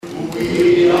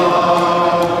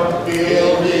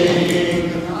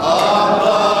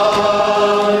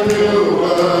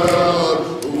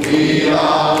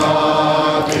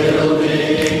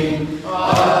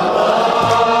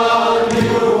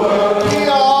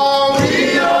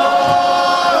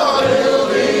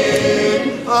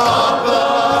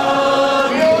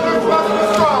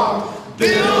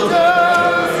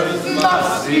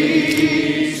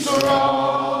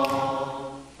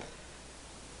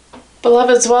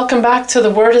Beloveds, welcome back to The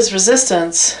Word is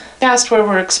Resistance, a podcast where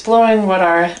we're exploring what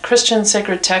our Christian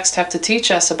sacred texts have to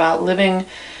teach us about living,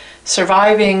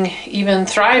 surviving, even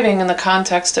thriving in the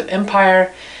context of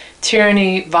empire,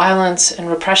 tyranny, violence, and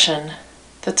repression,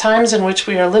 the times in which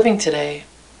we are living today.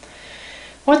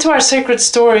 What do our sacred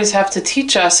stories have to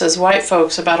teach us as white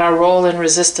folks about our role in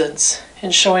resistance,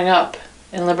 in showing up,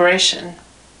 in liberation?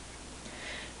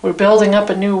 We're building up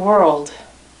a new world.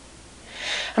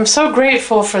 I'm so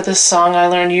grateful for this song I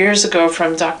learned years ago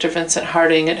from Dr. Vincent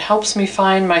Harding. It helps me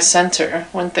find my center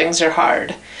when things are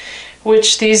hard,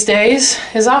 which these days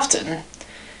is often.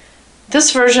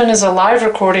 This version is a live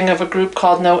recording of a group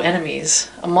called No Enemies,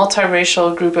 a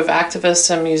multiracial group of activists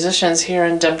and musicians here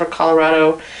in Denver,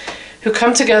 Colorado, who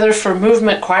come together for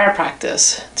movement choir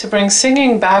practice to bring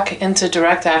singing back into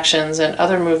direct actions and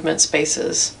other movement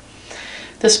spaces.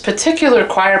 This particular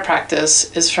choir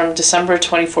practice is from December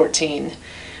 2014.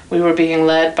 We were being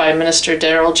led by Minister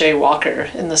Darrell J. Walker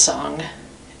in the song,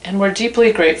 and we're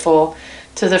deeply grateful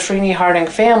to the Freeney Harding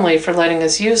family for letting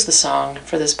us use the song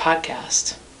for this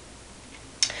podcast.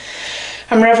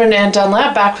 I'm Reverend Ann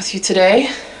Dunlap, back with you today.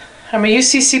 I'm a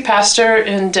UCC pastor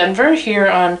in Denver, here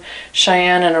on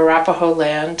Cheyenne and Arapaho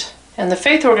land, and the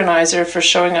faith organizer for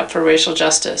Showing Up for Racial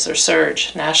Justice, or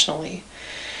SURJ, nationally.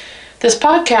 This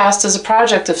podcast is a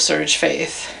project of SURJ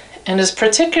Faith and is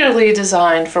particularly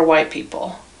designed for white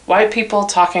people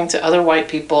talking to other white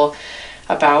people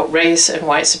about race and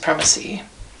white supremacy.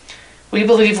 We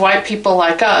believe white people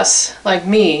like us, like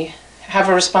me, have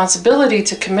a responsibility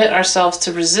to commit ourselves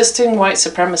to resisting white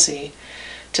supremacy,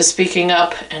 to speaking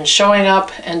up and showing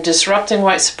up and disrupting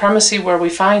white supremacy where we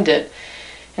find it,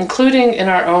 including in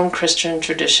our own Christian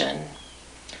tradition.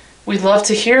 We'd love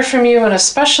to hear from you, and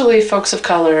especially folks of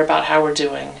color, about how we're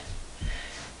doing.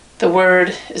 The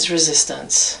word is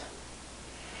resistance.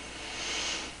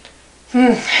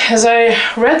 As I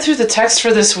read through the text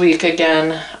for this week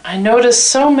again, I noticed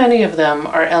so many of them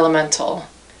are elemental.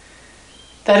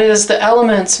 That is, the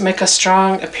elements make a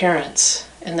strong appearance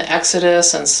in the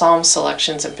Exodus and Psalm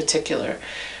selections in particular.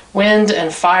 Wind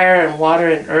and fire and water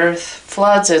and earth,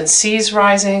 floods and seas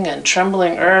rising and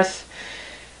trembling earth.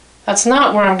 That's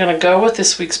not where I'm going to go with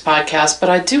this week's podcast, but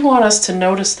I do want us to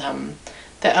notice them,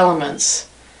 the elements,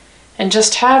 and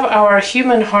just have our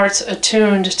human hearts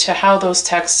attuned to how those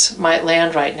texts might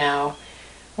land right now,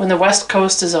 when the West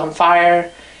Coast is on fire,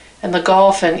 and the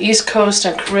Gulf and East Coast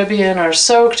and Caribbean are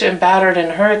soaked and battered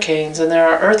in hurricanes, and there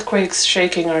are earthquakes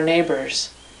shaking our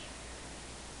neighbors.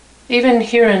 Even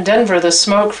here in Denver, the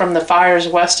smoke from the fires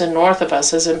west and north of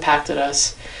us has impacted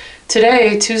us.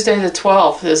 Today, Tuesday the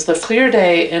 12th, is the clear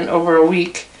day in over a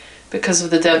week because of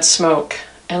the dense smoke,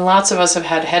 and lots of us have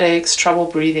had headaches, trouble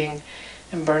breathing,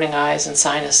 and burning eyes and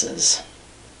sinuses.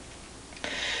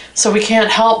 So we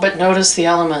can't help but notice the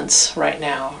elements right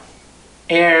now.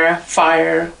 Air,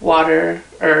 fire, water,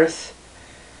 earth.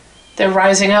 They're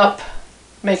rising up,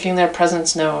 making their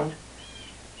presence known.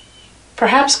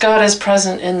 Perhaps God is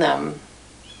present in them,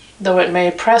 though it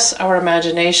may press our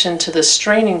imagination to the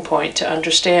straining point to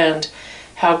understand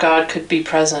how God could be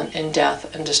present in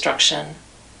death and destruction.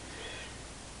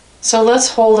 So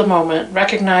let's hold a moment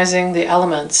recognizing the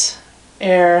elements,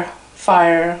 air,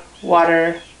 fire,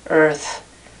 water, earth,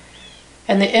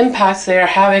 and the impact they are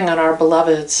having on our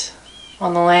beloveds,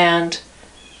 on the land,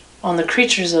 on the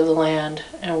creatures of the land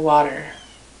and water.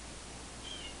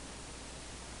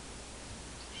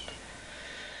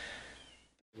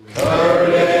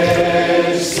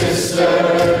 Courage,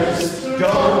 sisters,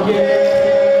 don't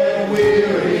get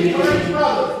weary. Courage,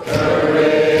 brothers,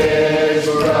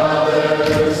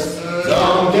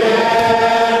 don't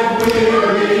get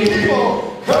weary.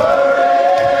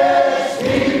 Courage,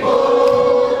 people,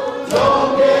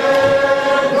 don't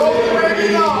get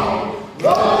weary.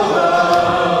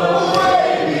 Roll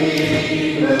away,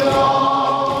 we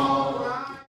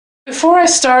belong. Before I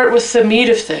start with the meat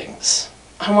of things,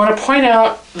 I want to point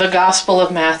out the Gospel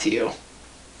of Matthew.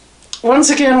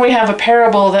 Once again, we have a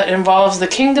parable that involves the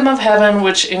kingdom of heaven,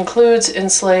 which includes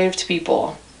enslaved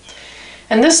people.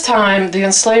 And this time, the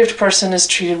enslaved person is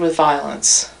treated with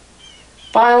violence.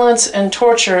 Violence and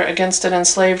torture against an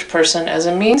enslaved person as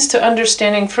a means to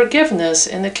understanding forgiveness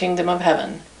in the kingdom of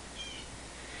heaven.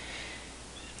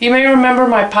 You may remember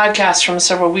my podcast from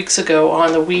several weeks ago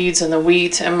on the weeds and the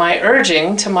wheat, and my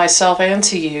urging to myself and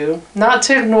to you not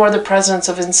to ignore the presence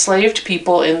of enslaved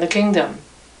people in the kingdom.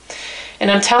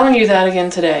 And I'm telling you that again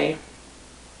today.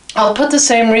 I'll put the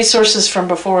same resources from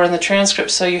before in the transcript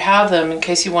so you have them in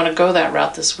case you want to go that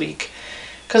route this week.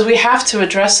 Because we have to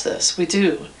address this, we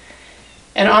do.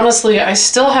 And honestly, I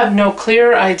still have no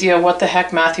clearer idea what the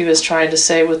heck Matthew is trying to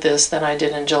say with this than I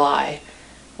did in July,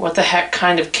 what the heck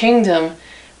kind of kingdom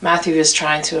Matthew is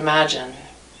trying to imagine.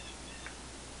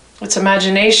 It's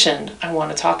imagination I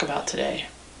want to talk about today.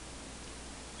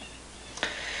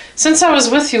 Since I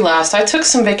was with you last, I took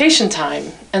some vacation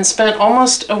time and spent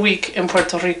almost a week in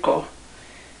Puerto Rico.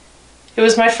 It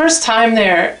was my first time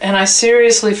there, and I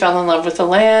seriously fell in love with the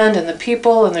land and the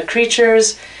people and the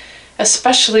creatures,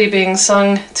 especially being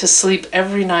sung to sleep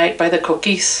every night by the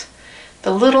coquis,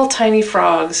 the little tiny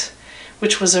frogs,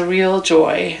 which was a real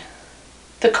joy.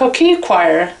 The coquille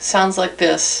choir sounds like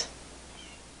this.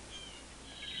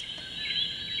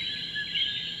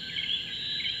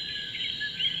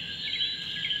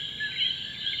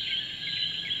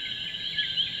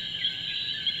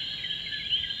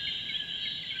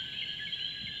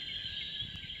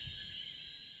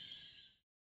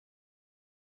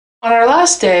 On our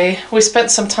last day, we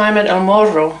spent some time at El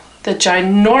Morro, the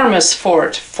ginormous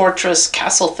fortress,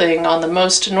 castle thing on the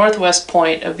most northwest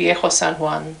point of Viejo San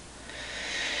Juan.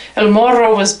 El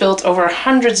Morro was built over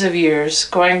hundreds of years,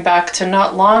 going back to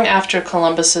not long after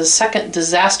Columbus's second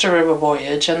disaster of a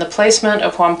voyage and the placement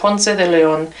of Juan Ponce de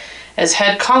Leon as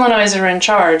head colonizer in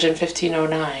charge in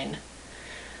 1509.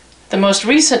 The most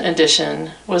recent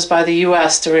addition was by the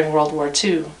U.S. during World War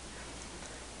II.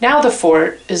 Now the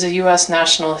fort is a U.S.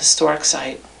 National Historic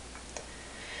Site.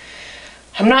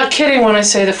 I'm not kidding when I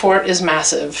say the fort is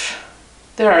massive.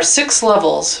 There are 6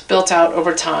 levels built out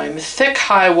over time, thick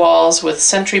high walls with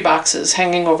sentry boxes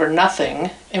hanging over nothing,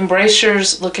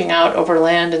 embrasures looking out over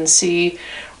land and sea,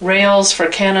 rails for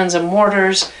cannons and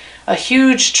mortars, a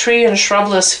huge tree and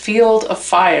shrubless field of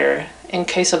fire in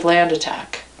case of land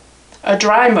attack, a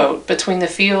dry moat between the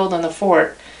field and the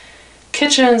fort,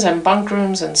 kitchens and bunk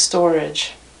rooms and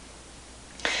storage.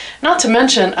 Not to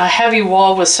mention a heavy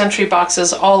wall with sentry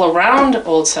boxes all around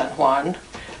Old San Juan,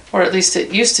 or at least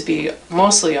it used to be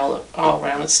mostly all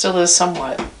around, it still is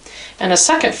somewhat, and a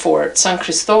second fort, San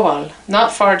Cristobal,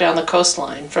 not far down the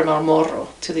coastline from El Morro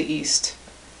to the east.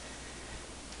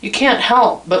 You can't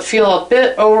help but feel a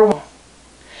bit overwhelmed,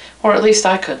 or at least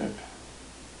I couldn't.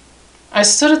 I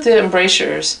stood at the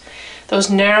embrasures,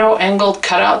 those narrow angled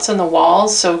cutouts in the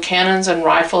walls so cannons and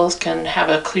rifles can have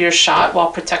a clear shot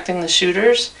while protecting the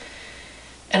shooters,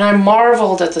 and I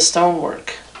marveled at the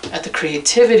stonework, at the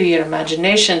creativity and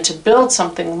imagination to build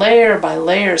something layer by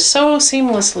layer so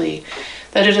seamlessly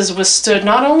that it has withstood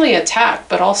not only attack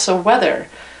but also weather,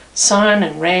 sun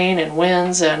and rain and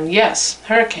winds and, yes,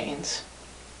 hurricanes.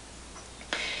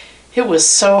 It was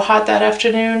so hot that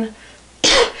afternoon.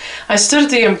 I stood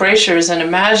at the embrasures and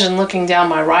imagined looking down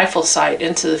my rifle sight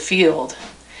into the field.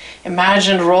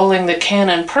 Imagined rolling the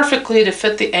cannon perfectly to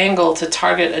fit the angle to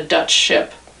target a Dutch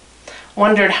ship.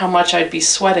 Wondered how much I'd be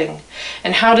sweating,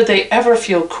 and how did they ever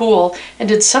feel cool, and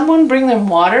did someone bring them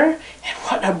water? And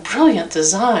what a brilliant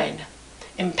design!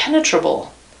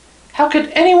 Impenetrable. How could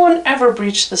anyone ever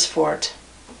breach this fort?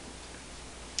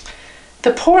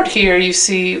 The port here, you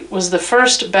see, was the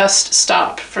first best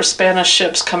stop for Spanish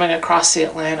ships coming across the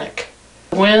Atlantic.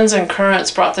 Winds and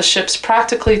currents brought the ships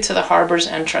practically to the harbor's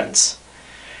entrance.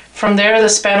 From there, the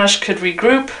Spanish could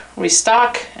regroup,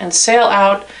 restock, and sail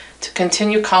out to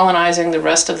continue colonizing the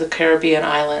rest of the Caribbean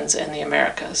islands and the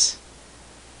Americas.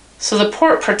 So the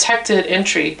port protected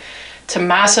entry to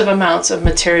massive amounts of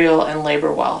material and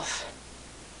labor wealth.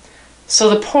 So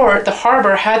the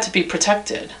harbor had to be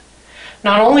protected,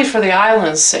 not only for the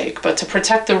island's sake, but to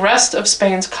protect the rest of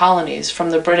Spain's colonies from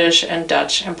the British and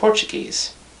Dutch and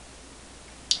Portuguese.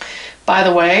 By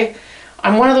the way,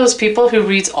 I'm one of those people who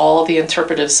reads all the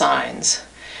interpretive signs.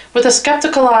 With a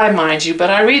skeptical eye, mind you, but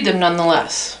I read them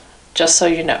nonetheless. Just so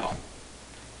you know,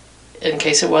 in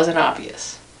case it wasn't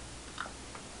obvious.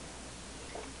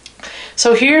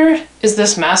 So here is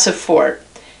this massive fort,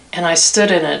 and I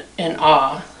stood in it in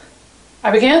awe.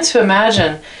 I began to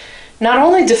imagine not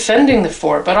only defending the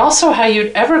fort, but also how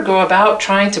you'd ever go about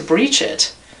trying to breach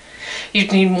it.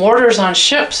 You'd need mortars on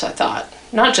ships, I thought,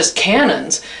 not just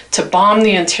cannons, to bomb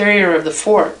the interior of the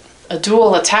fort, a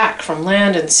dual attack from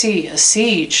land and sea, a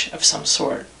siege of some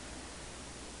sort.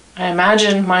 I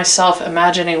imagined myself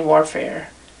imagining warfare.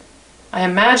 I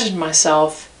imagined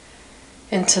myself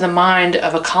into the mind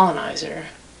of a colonizer.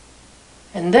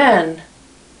 And then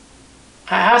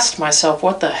I asked myself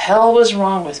what the hell was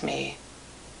wrong with me.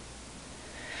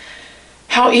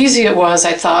 How easy it was,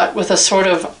 I thought, with a sort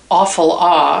of awful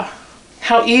awe.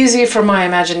 How easy for my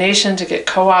imagination to get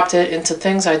co-opted into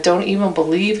things I don't even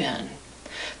believe in.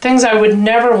 Things I would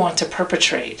never want to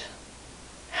perpetrate.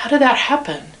 How did that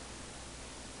happen?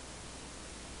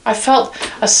 I felt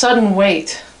a sudden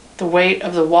weight, the weight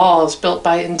of the walls built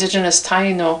by indigenous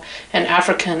Taino and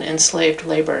African enslaved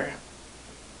labor.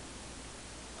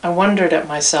 I wondered at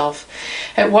myself,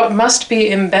 at what must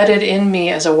be embedded in me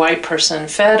as a white person,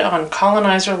 fed on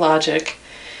colonizer logic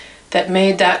that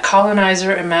made that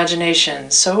colonizer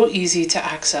imagination so easy to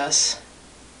access.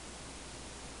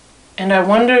 And I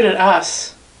wondered at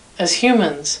us, as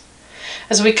humans,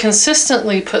 as we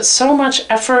consistently put so much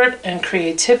effort and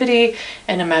creativity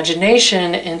and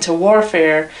imagination into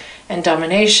warfare and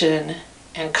domination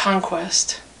and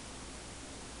conquest.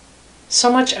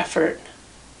 So much effort,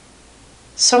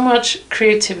 so much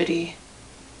creativity,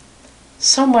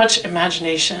 so much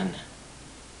imagination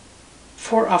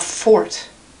for a fort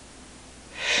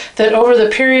that over the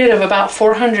period of about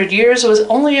 400 years was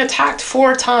only attacked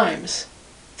 4 times.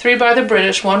 3 by the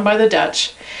British, 1 by the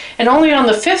Dutch, and only on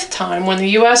the 5th time, when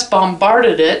the US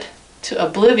bombarded it to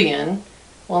oblivion,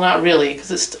 well, not really, because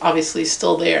it's obviously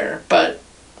still there, but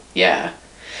yeah,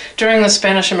 during the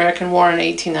Spanish-American War in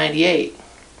 1898,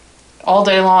 all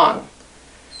day long.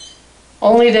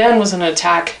 Only then was an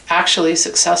attack actually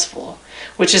successful,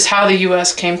 which is how the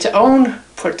US came to own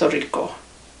Puerto Rico,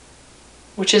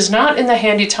 which is not in the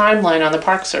handy timeline on the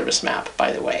Park Service map,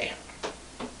 by the way.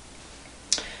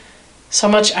 So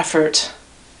much effort,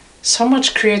 so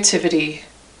much creativity,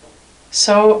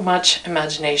 so much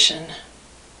imagination,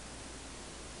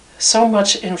 so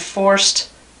much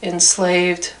enforced,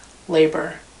 enslaved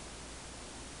labor,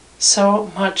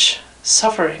 so much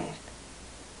suffering.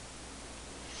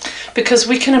 Because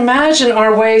we can imagine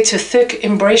our way to thick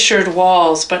embrasured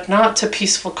walls, but not to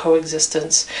peaceful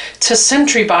coexistence, to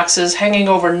sentry boxes hanging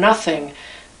over nothing,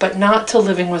 but not to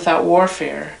living without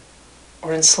warfare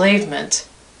or enslavement.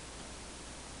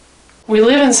 We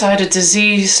live inside a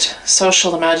diseased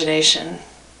social imagination.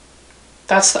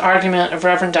 That's the argument of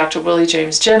Reverend Dr. Willie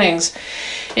James Jennings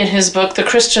in his book, The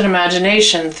Christian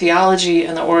Imagination, Theology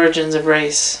and the Origins of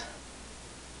Race.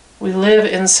 We live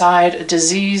inside a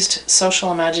diseased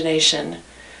social imagination,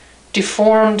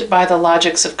 deformed by the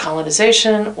logics of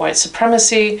colonization, white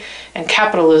supremacy, and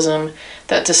capitalism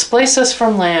that displace us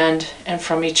from land and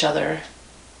from each other.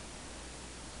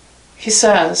 He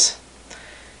says,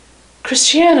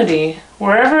 Christianity,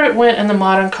 wherever it went in the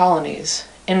modern colonies,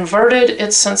 inverted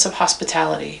its sense of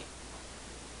hospitality.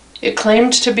 It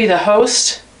claimed to be the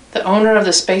host, the owner of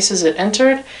the spaces it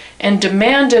entered, and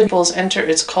demanded peoples enter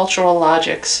its cultural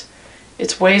logics,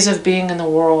 its ways of being in the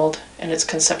world, and its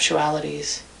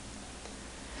conceptualities.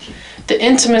 The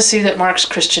intimacy that marks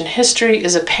Christian history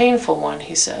is a painful one,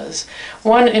 he says,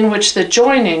 one in which the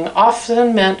joining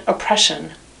often meant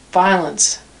oppression,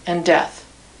 violence, and death.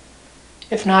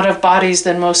 If not of bodies,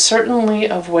 then most certainly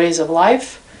of ways of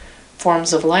life,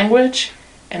 forms of language,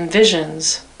 and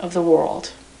visions of the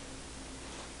world.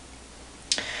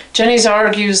 Jennings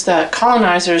argues that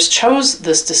colonizers chose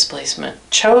this displacement,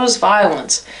 chose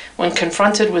violence when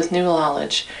confronted with new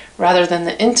knowledge, rather than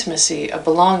the intimacy of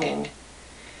belonging,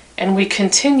 and we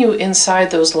continue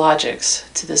inside those logics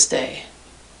to this day.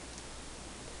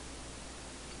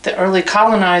 The early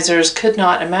colonizers could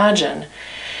not imagine,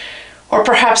 or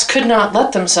perhaps could not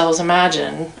let themselves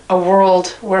imagine, a world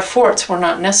where forts were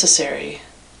not necessary,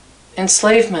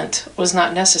 enslavement was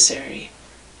not necessary,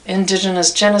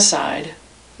 indigenous genocide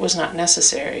was not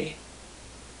necessary.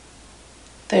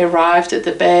 They arrived at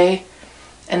the bay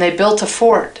and they built a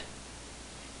fort.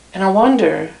 And I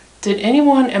wonder, did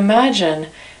anyone imagine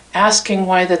asking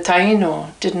why the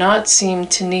Taino did not seem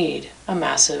to need a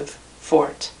massive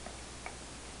fort?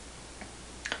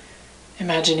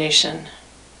 Imagination.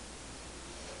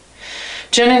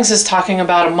 Jennings is talking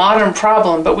about a modern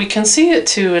problem, but we can see it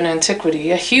too in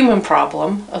antiquity, a human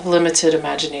problem of limited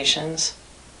imaginations.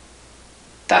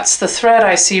 That's the thread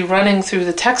I see running through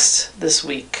the text this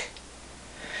week.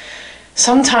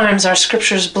 Sometimes our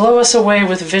scriptures blow us away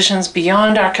with visions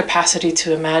beyond our capacity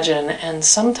to imagine, and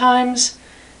sometimes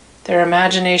their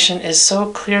imagination is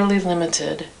so clearly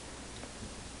limited.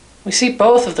 We see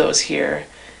both of those here,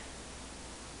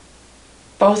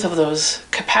 both of those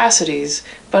capacities,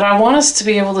 but I want us to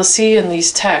be able to see in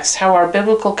these texts how our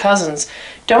biblical cousins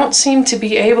don't seem to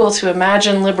be able to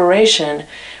imagine liberation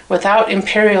without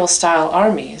imperial-style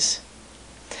armies,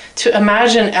 to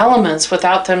imagine elements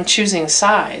without them choosing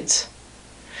sides,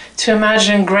 to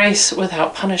imagine grace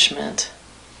without punishment,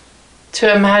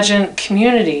 to imagine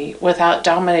community without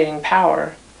dominating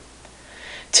power,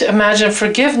 to imagine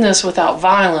forgiveness without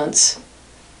violence,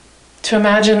 to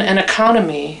imagine an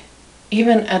economy,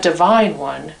 even a divine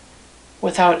one,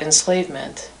 without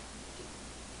enslavement.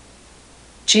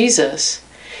 Jesus,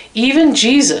 even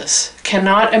Jesus,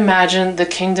 cannot imagine the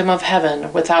kingdom of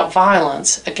heaven without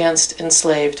violence against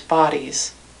enslaved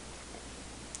bodies.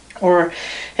 Or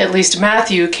at least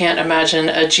Matthew can't imagine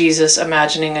a Jesus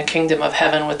imagining a kingdom of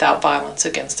heaven without violence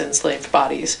against enslaved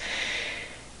bodies.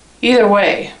 Either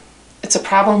way, it's a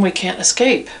problem we can't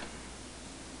escape.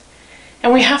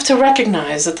 And we have to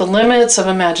recognize that the limits of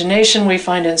imagination we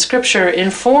find in Scripture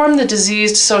inform the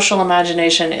diseased social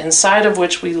imagination inside of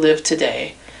which we live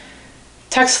today.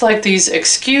 Texts like these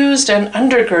excused and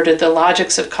undergirded the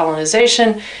logics of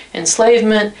colonization,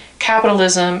 enslavement,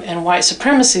 capitalism, and white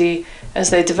supremacy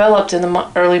as they developed in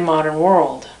the early modern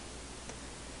world.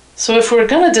 So if we're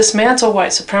going to dismantle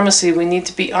white supremacy, we need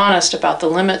to be honest about the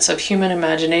limits of human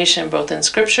imagination, both in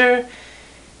Scripture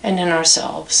and in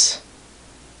ourselves.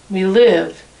 We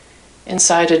live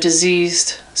inside a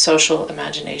diseased social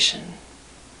imagination.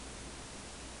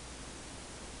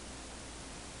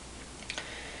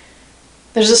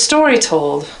 There's a story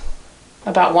told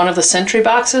about one of the sentry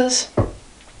boxes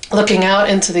looking out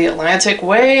into the Atlantic,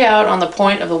 way out on the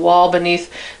point of the wall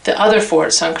beneath the other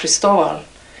fort, San Cristobal.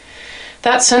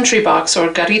 That sentry box, or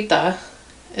garita,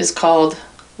 is called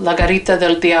La Garita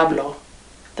del Diablo,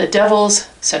 the devil's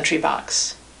sentry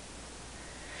box.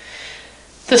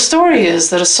 The story is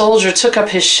that a soldier took up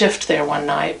his shift there one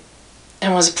night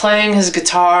and was playing his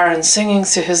guitar and singing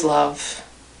to his love.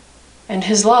 And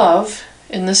his love,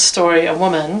 in this story a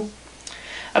woman,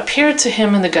 appeared to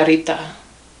him in the garita,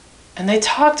 and they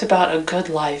talked about a good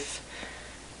life,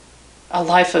 a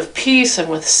life of peace and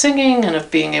with singing and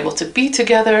of being able to be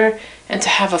together and to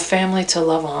have a family to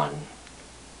love on.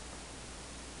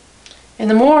 In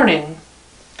the morning,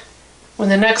 when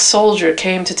the next soldier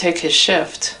came to take his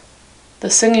shift, the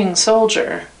singing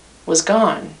soldier was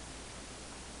gone.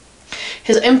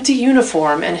 His empty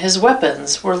uniform and his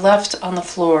weapons were left on the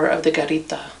floor of the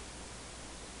garita.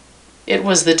 It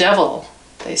was the devil,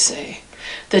 they say,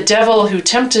 the devil who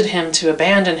tempted him to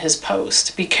abandon his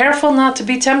post. Be careful not to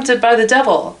be tempted by the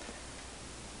devil.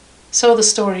 So the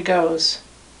story goes.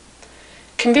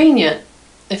 Convenient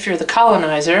if you're the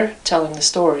colonizer telling the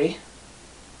story.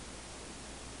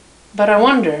 But I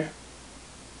wonder,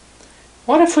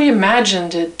 what if we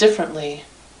imagined it differently?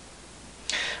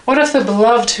 What if the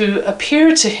beloved who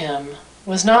appeared to him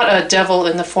was not a devil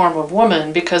in the form of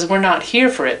woman, because we're not here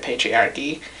for it,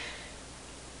 patriarchy?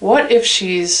 What if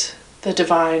she's the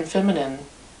divine feminine?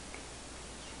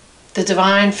 The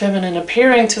divine feminine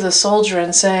appearing to the soldier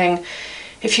and saying,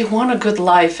 if you want a good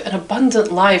life, an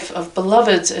abundant life of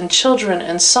beloveds and children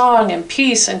and song and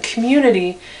peace and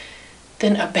community,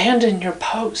 then abandon your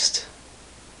post.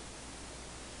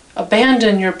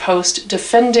 Abandon your post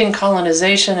defending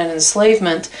colonization and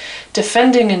enslavement,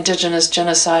 defending indigenous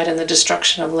genocide and the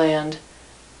destruction of land.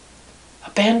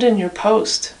 Abandon your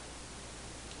post.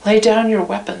 Lay down your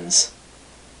weapons.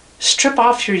 Strip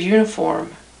off your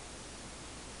uniform.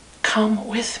 Come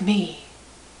with me.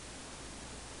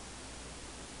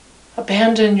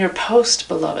 Abandon your post,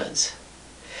 beloveds.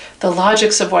 The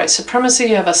logics of white supremacy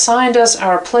have assigned us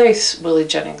our place, Willie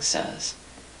Jennings says.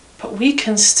 But we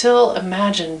can still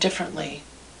imagine differently.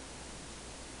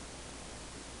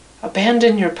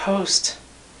 Abandon your post.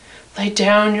 Lay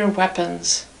down your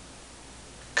weapons.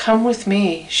 Come with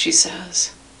me, she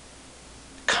says.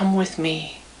 Come with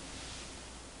me.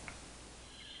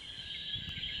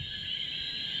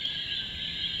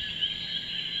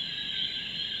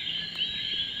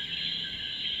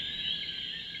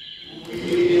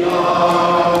 We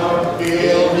are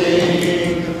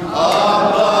building a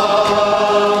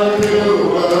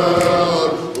new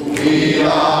world. We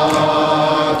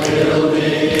are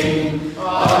building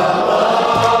a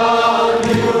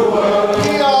new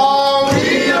world.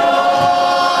 We are building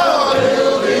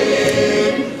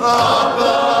builders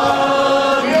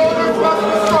must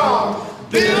be strong.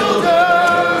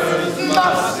 Builders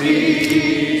must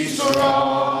be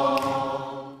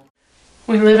strong.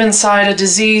 We live inside a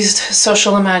diseased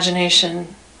social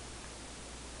imagination.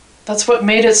 That's what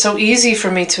made it so easy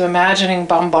for me to imagining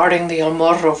bombarding the El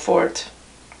Morro fort.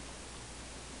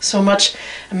 So much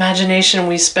imagination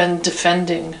we spend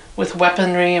defending, with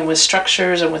weaponry and with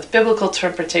structures and with biblical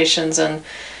interpretations, and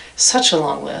such a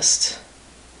long list.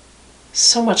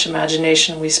 So much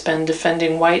imagination we spend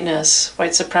defending whiteness,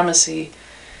 white supremacy.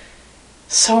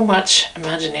 So much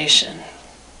imagination.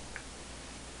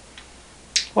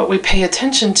 What we pay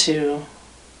attention to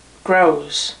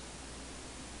grows.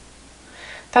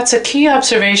 That's a key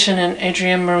observation in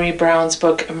Adrienne Marie Brown's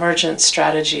book, Emergent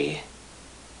Strategy.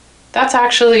 That's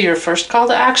actually your first call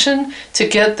to action, to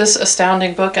get this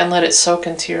astounding book and let it soak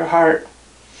into your heart.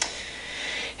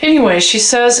 Anyway, she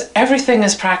says everything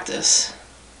is practice.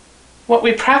 What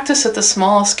we practice at the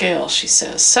small scale, she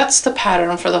says, sets the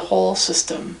pattern for the whole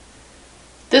system.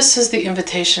 This is the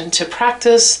invitation to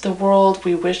practice the world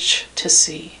we wish to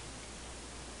see.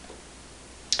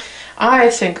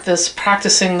 I think this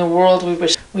practicing the world we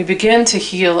wish, we begin to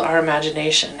heal our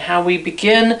imagination, how we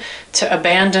begin to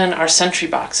abandon our sentry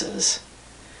boxes.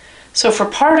 So for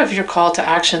part of your call to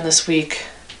action this week,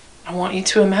 I want you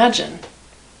to imagine.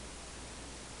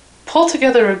 Pull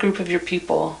together a group of your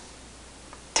people.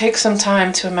 Take some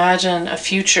time to imagine a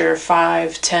future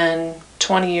 5, 10,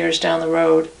 20 years down the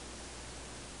road.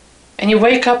 And you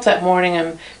wake up that morning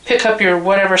and pick up your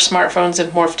whatever smartphones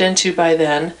have morphed into by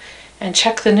then and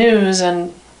check the news,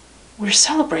 and we're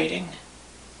celebrating.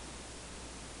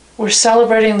 We're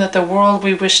celebrating that the world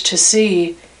we wish to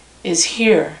see is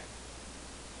here.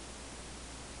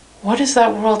 What is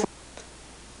that world?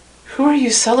 Who are you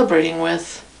celebrating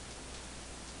with?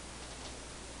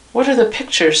 What are the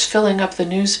pictures filling up the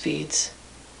news feeds?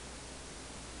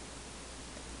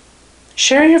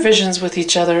 Share your visions with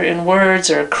each other in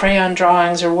words or crayon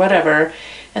drawings or whatever,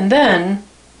 and then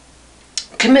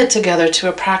commit together to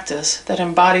a practice that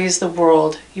embodies the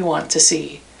world you want to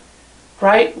see,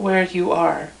 right where you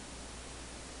are.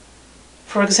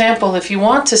 For example, if you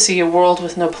want to see a world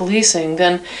with no policing,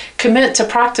 then commit to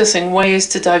practicing ways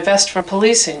to divest from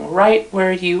policing right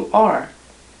where you are.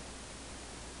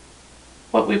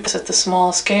 What we put at the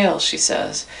small scale, she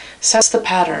says, sets the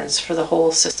patterns for the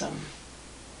whole system.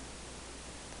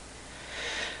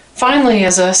 Finally,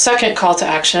 as a second call to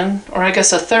action, or I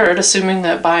guess a third, assuming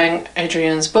that buying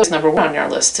Adrienne's book is number 1 on your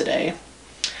list today,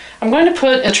 I'm going to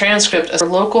put a transcript of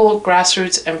local,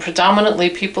 grassroots, and predominantly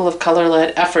people of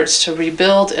color-led efforts to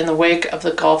rebuild in the wake of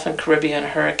the Gulf and Caribbean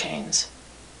hurricanes.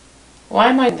 Why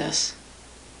am I doing this?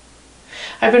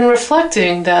 I've been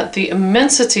reflecting that the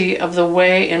immensity of the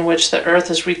way in which the earth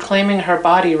is reclaiming her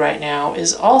body right now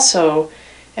is also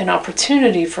an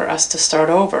opportunity for us to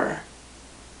start over.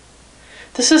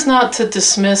 This is not to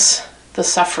dismiss the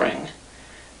suffering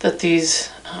that these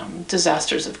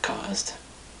disasters have caused,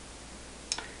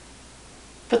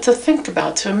 but to think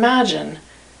about, to imagine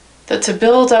that to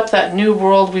build up that new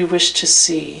world we wish to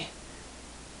see,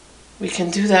 we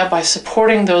can do that by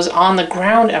supporting those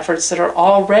on-the-ground efforts that are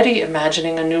already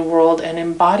imagining a new world and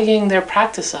embodying their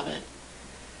practice of it.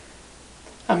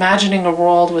 Imagining a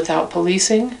world without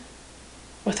policing,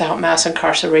 without mass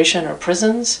incarceration or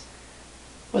prisons,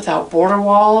 without border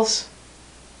walls,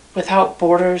 without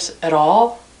borders at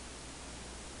all,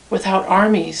 without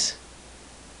armies,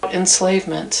 without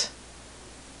enslavement,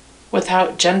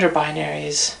 without gender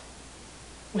binaries,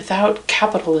 without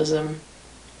capitalism,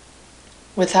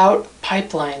 without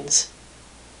pipelines.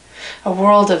 A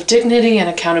world of dignity and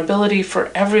accountability for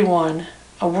everyone.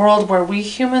 A world where we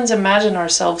humans imagine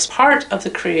ourselves part of the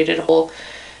created whole,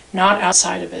 not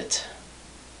outside of it.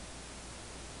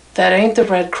 That ain't the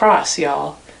Red Cross,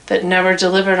 y'all, that never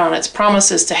delivered on its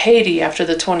promises to Haiti after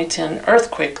the 2010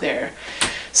 earthquake there.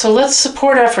 So let's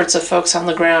support efforts of folks on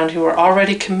the ground who are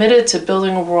already committed to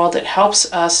building a world that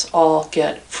helps us all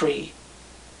get free.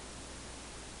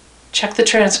 Check the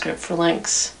transcript for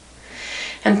links.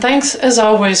 And thanks as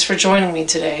always for joining me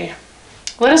today.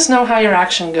 Let us know how your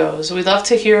action goes. We'd love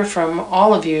to hear from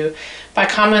all of you by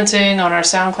commenting on our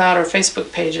SoundCloud or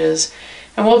Facebook pages.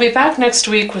 And we'll be back next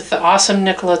week with the awesome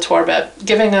Nicola Torbet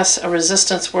giving us a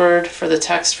resistance word for the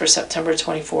text for September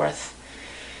 24th.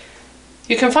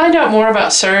 You can find out more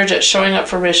about Surge at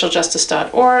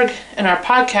showingupforracialjustice.org, and our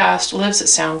podcast lives at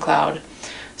SoundCloud.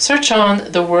 Search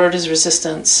on The Word is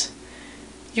Resistance.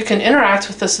 You can interact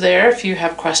with us there if you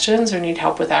have questions or need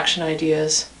help with action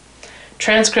ideas.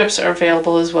 Transcripts are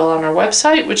available as well on our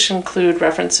website, which include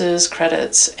references,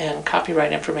 credits, and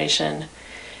copyright information.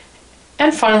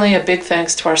 And finally, a big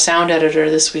thanks to our sound editor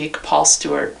this week, Paul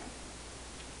Stewart.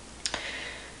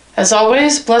 As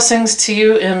always, blessings to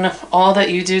you in all that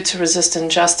you do to resist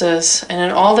injustice and in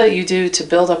all that you do to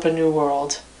build up a new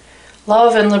world.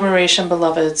 Love and liberation,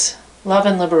 beloveds. Love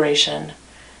and liberation.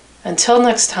 Until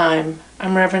next time,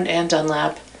 I'm Reverend Ann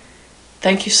Dunlap.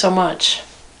 Thank you so much.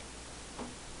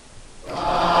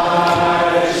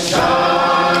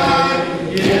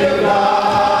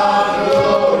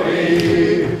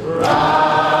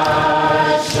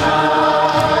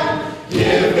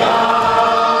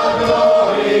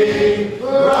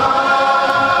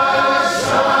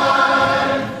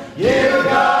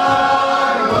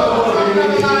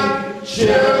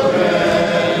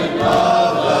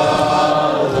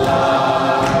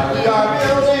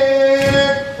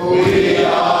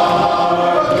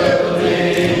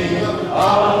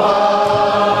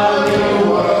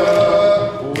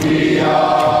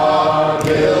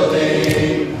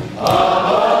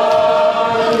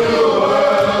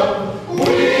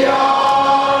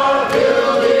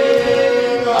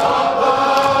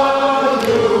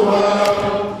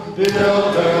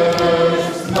 Builder.